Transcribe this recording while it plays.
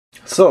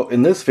So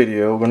in this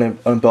video, we're going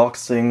to be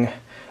unboxing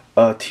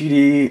a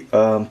TD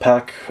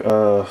pack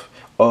of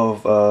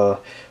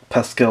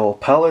Pastel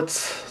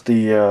palettes,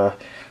 the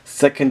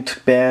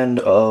second band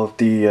of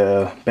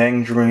the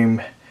Bang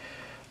Dream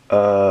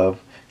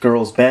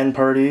Girls Band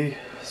Party.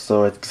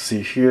 So as you can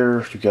see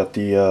here, you got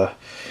the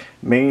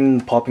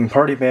main popping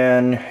party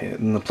band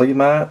in the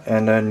playmat,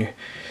 and then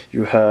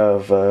you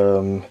have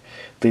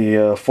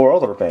the 4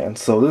 other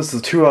bands. So this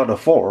is 2 out of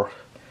 4,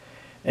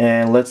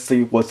 and let's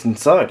see what's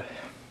inside.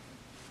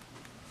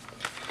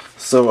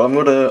 So I'm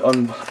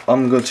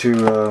going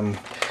to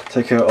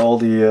take out all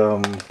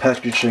the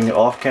packaging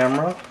off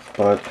camera,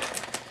 but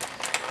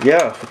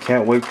yeah, I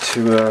can't wait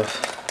to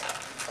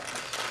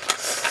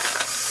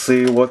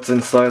see what's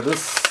inside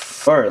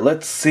this. Alright,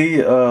 let's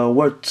see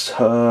what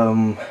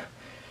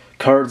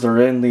cards are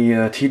in the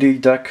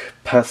TD deck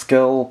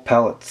Pastel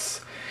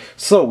palettes.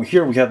 So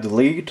here we have the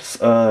lead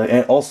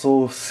and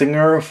also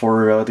singer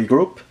for the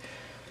group.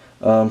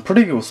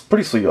 Pretty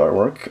sweet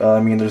artwork. I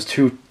mean, there's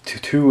two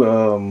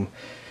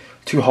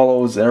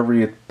hollows in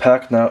every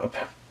pack now,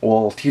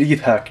 well, TD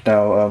pack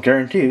now,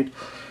 guaranteed,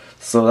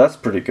 so that's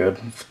pretty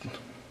good.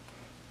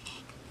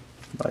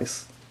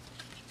 Nice.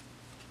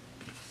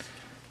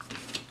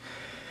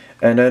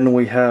 And then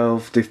we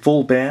have the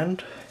full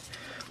band,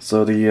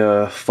 so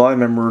the 5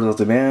 members of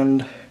the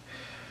band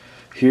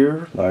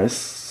here. Nice.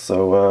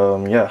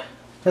 So yeah,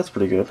 that's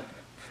pretty good.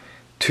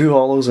 2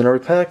 hollows in every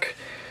pack,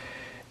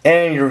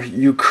 and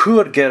you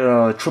could get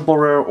a triple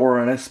rare or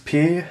an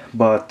SP,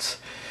 but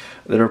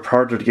they're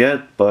harder to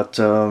get. But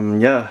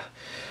yeah,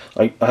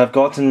 I have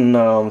gotten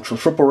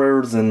triple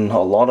rares in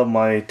a lot of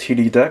my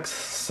TD decks,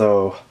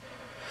 so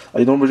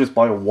I don't really just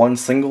buy one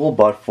single,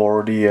 but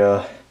for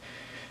the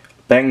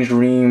Bang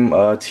Dream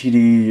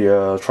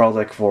TD trial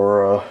deck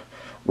for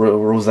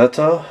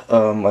Rosetta,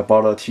 I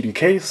bought a TD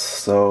case,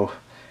 so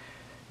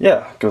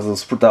yeah, because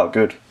it's pretty out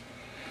good.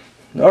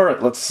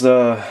 Alright, let's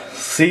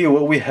see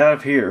what we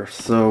have here.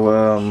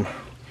 So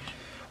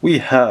we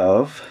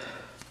have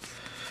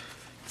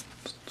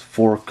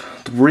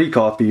 3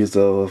 copies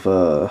of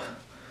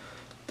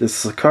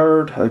this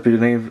card. I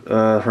believe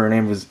her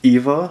name is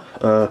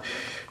Eva.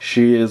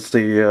 She is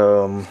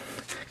the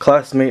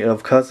classmate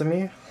of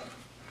Kazumi,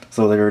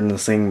 so they're in the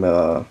same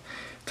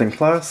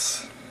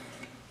class.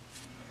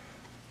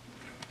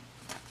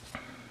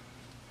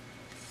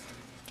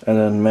 And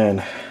then,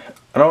 man,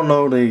 I don't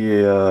know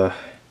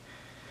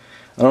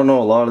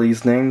a lot of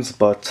these names,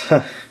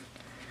 but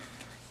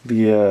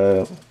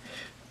the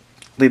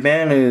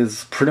band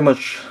is pretty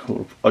much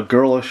a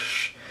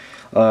girlish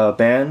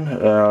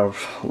band,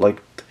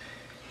 like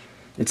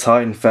it's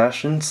high in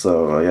fashion,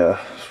 so yeah,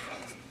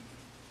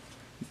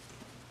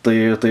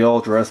 they all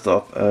dressed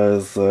up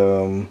as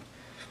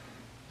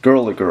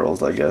girly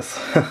girls, I guess.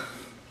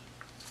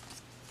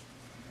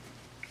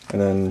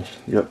 And then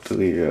yep,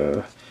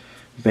 the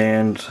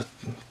band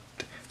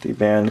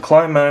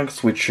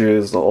climax, which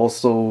is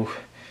also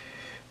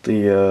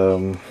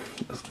the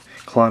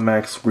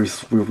climax we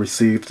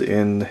received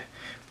in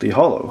the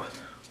hollow.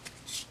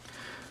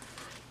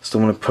 So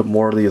I'm going to put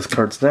more of these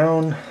cards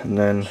down, and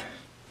then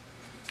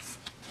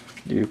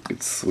we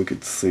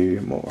could see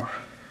more.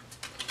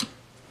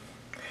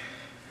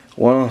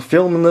 While I'm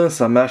filming this,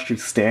 I'm actually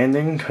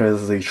standing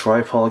because the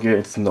tripod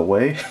gets in the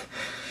way.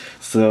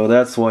 So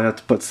that's why I have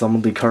to put some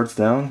of the cards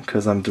down,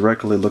 because I'm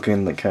directly looking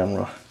in the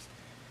camera.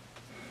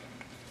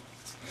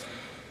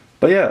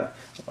 But yeah,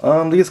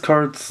 these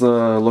cards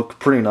look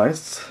pretty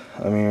nice.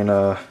 I mean,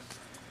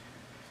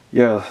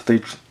 yeah,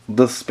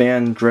 this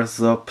band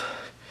dresses up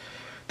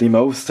the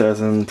most,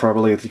 as in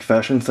probably the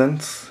fashion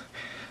sense.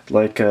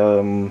 Like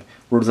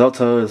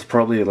Rosetta is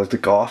probably like the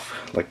goth,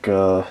 like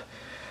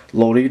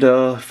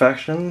Lolita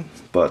faction,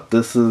 but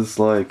this is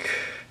like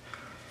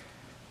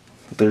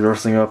they're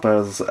dressing up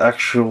as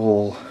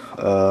actual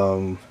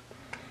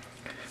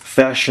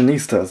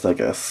fashionistas, I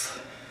guess.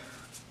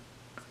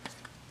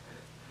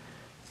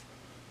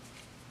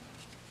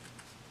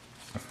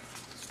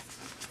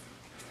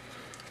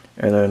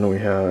 And then we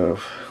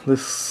have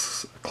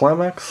this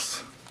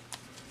climax.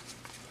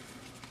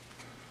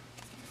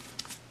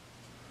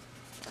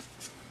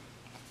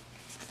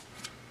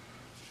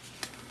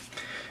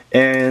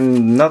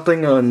 And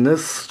nothing on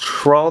this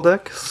trial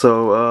deck,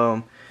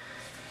 so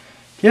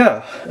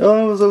yeah, it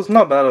was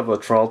not bad of a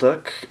trial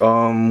deck.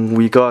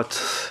 We got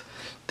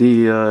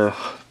the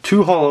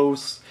 2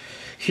 hollows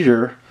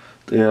here.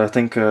 Yeah, I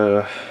think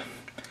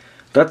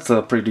that's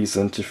pretty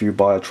decent if you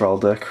buy a trial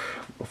deck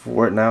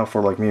right now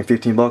for like maybe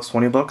 15 bucks,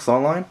 20 bucks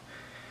online.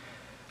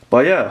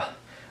 But yeah,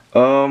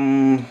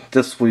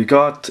 this we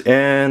got,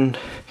 and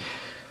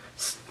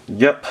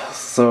yep,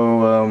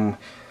 so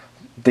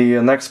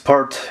the next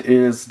part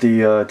is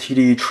the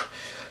TD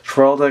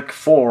trial deck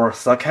for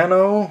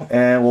Sakano,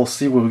 and we'll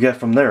see what we get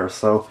from there.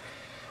 So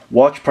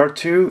watch part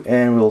 2,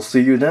 and we'll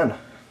see you then.